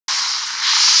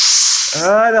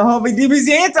The homie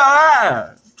DBZ.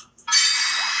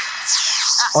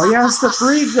 Oh yeah, it's the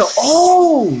freezer.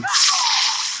 Oh!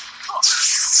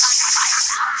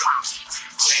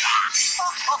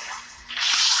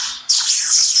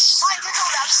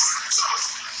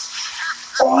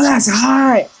 Oh, that's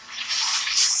hot.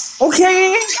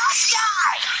 Okay.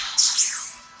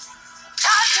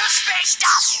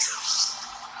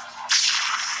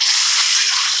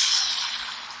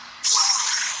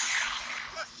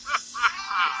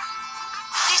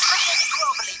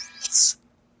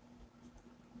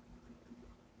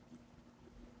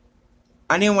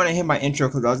 I didn't want to hit my intro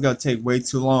because I was going to take way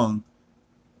too long.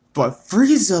 But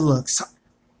Frieza looks...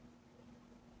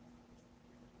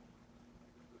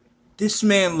 This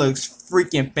man looks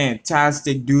freaking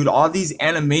fantastic, dude. All these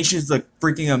animations look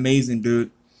freaking amazing,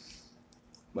 dude.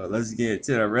 But let's get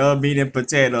to the real meat and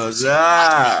potatoes.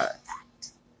 Ah!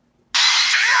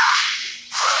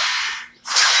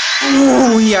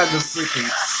 Ooh, he has the freaking...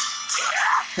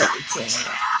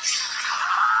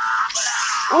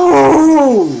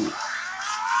 Ooh!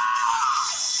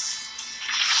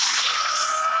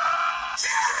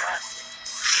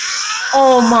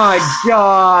 Oh my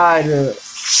god! This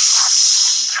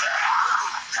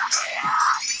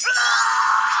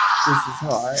is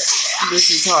hard. This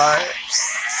is hard.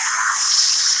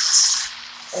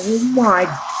 Oh my...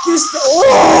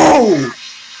 Oh!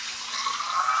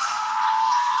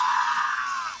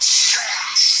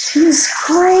 He's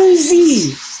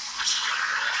crazy!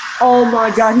 Oh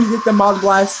my god, he did the mouth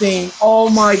blast thing. Oh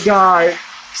my god.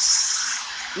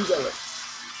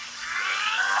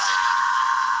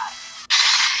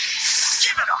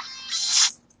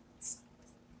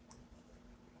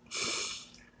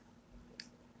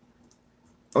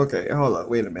 Okay, hold up.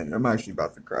 Wait a minute. I'm actually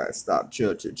about to cry. Stop.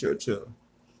 Chill.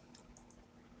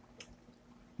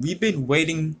 We've been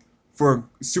waiting for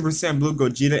Super Saiyan Blue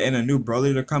Gogeta and a new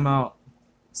BROLY to come out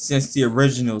since the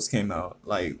originals came out.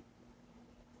 Like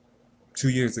 2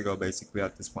 years ago, basically,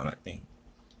 at this point, I think.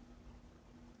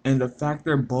 And the fact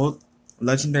they're both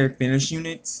legendary finish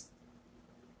units.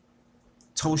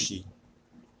 Toshi,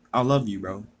 I love you,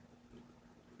 bro.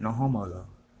 No homo, though.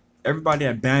 Everybody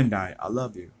at Bandai, I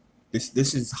love you.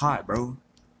 This is hot, bro.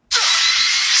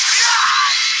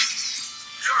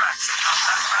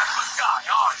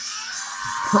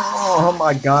 Oh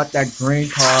my god, that green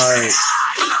card.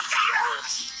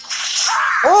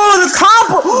 Oh, the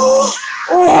combo!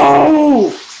 Oh!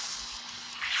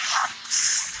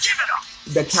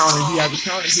 The counting, he has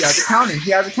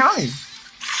a counting.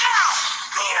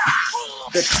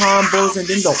 The combos and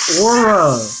then the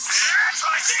aura.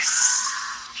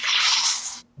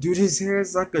 Dude, his hair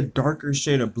is like a darker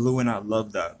shade of blue and I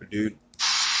love that, dude.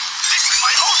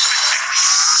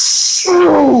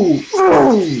 Ooh!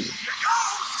 Ooh!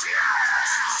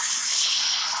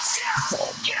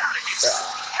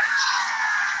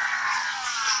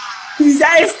 He's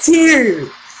S tier!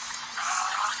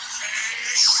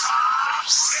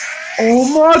 Oh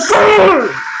my god!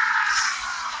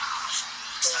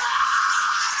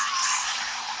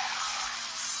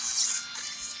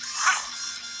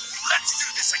 Let's do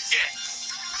this again.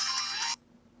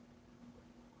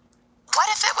 What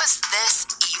if it was this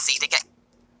easy to get?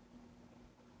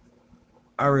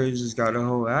 I really just got a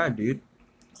whole ad, dude.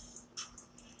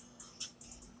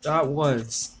 That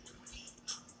was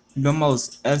the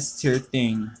most S tier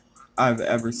thing I've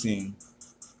ever seen.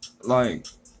 Like,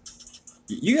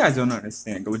 you guys don't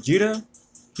understand. Gogeta,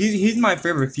 he's my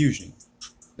favorite fusion.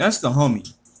 That's the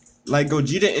homie. Like,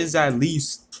 Gogeta is at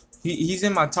least, he's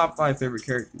in my top 5 favorite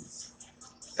characters.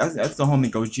 That's the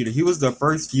homie Gogeta. He was the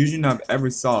first fusion I've ever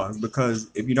saw. Because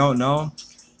if you don't know,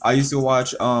 I used to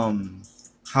watch how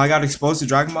I got exposed to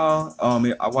Dragon Ball.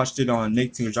 I watched it on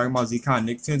Nicktoons, Dragon Ball Z Con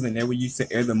Nicktoons, and they would used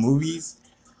to air the movies.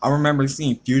 I remember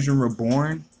seeing Fusion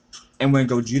Reborn, and when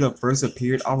Gogeta first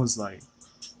appeared, I was like,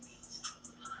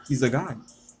 he's a god.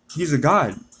 He's a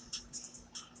god.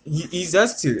 He's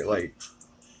S tier, like.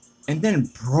 And then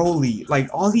BROLY, like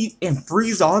all these, and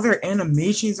Frieza, all their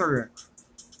animations are.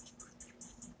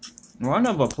 Round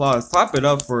of applause. Clap it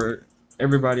up for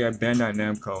everybody at Bandai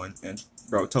Namco and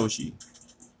bro Toshi.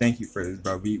 Thank you for this,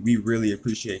 bro. We really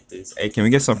appreciate this. Hey, can we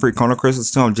get some free Chrono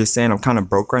Crystals too? I'm just saying I'm kind of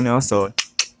broke right now, so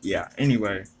yeah.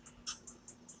 Anyway,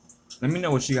 let me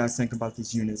know what you guys think about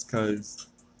these units, cause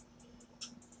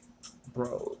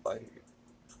bro, like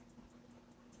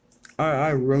I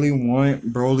really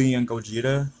want BROLY and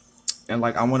Gogeta, and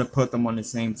like I want to put them on the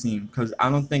same team, cause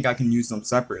I don't think I can use them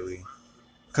separately.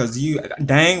 Cause you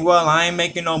dang well I ain't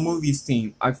making no movies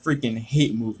team. I freaking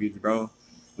hate movies, bro.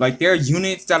 Like there are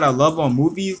units that I love on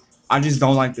movies. I just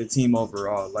don't like the team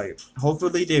overall. Like,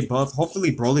 hopefully they buff.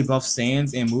 Hopefully Broly buff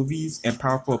Sans in movies and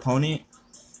powerful opponent.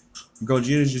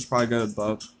 Gogeta's just probably gonna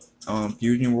buff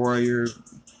Fusion Warrior,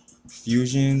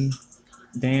 Fusion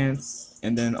Dance,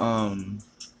 and then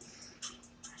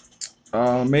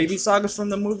maybe sagas from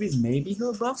the movies. Maybe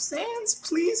he'll buff Sans.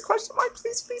 Please, question mark.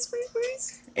 Please, please, please,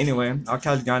 please. Anyway, I'll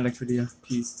catch you guys next video.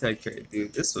 Peace. Take care,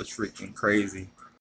 dude. This was freaking crazy.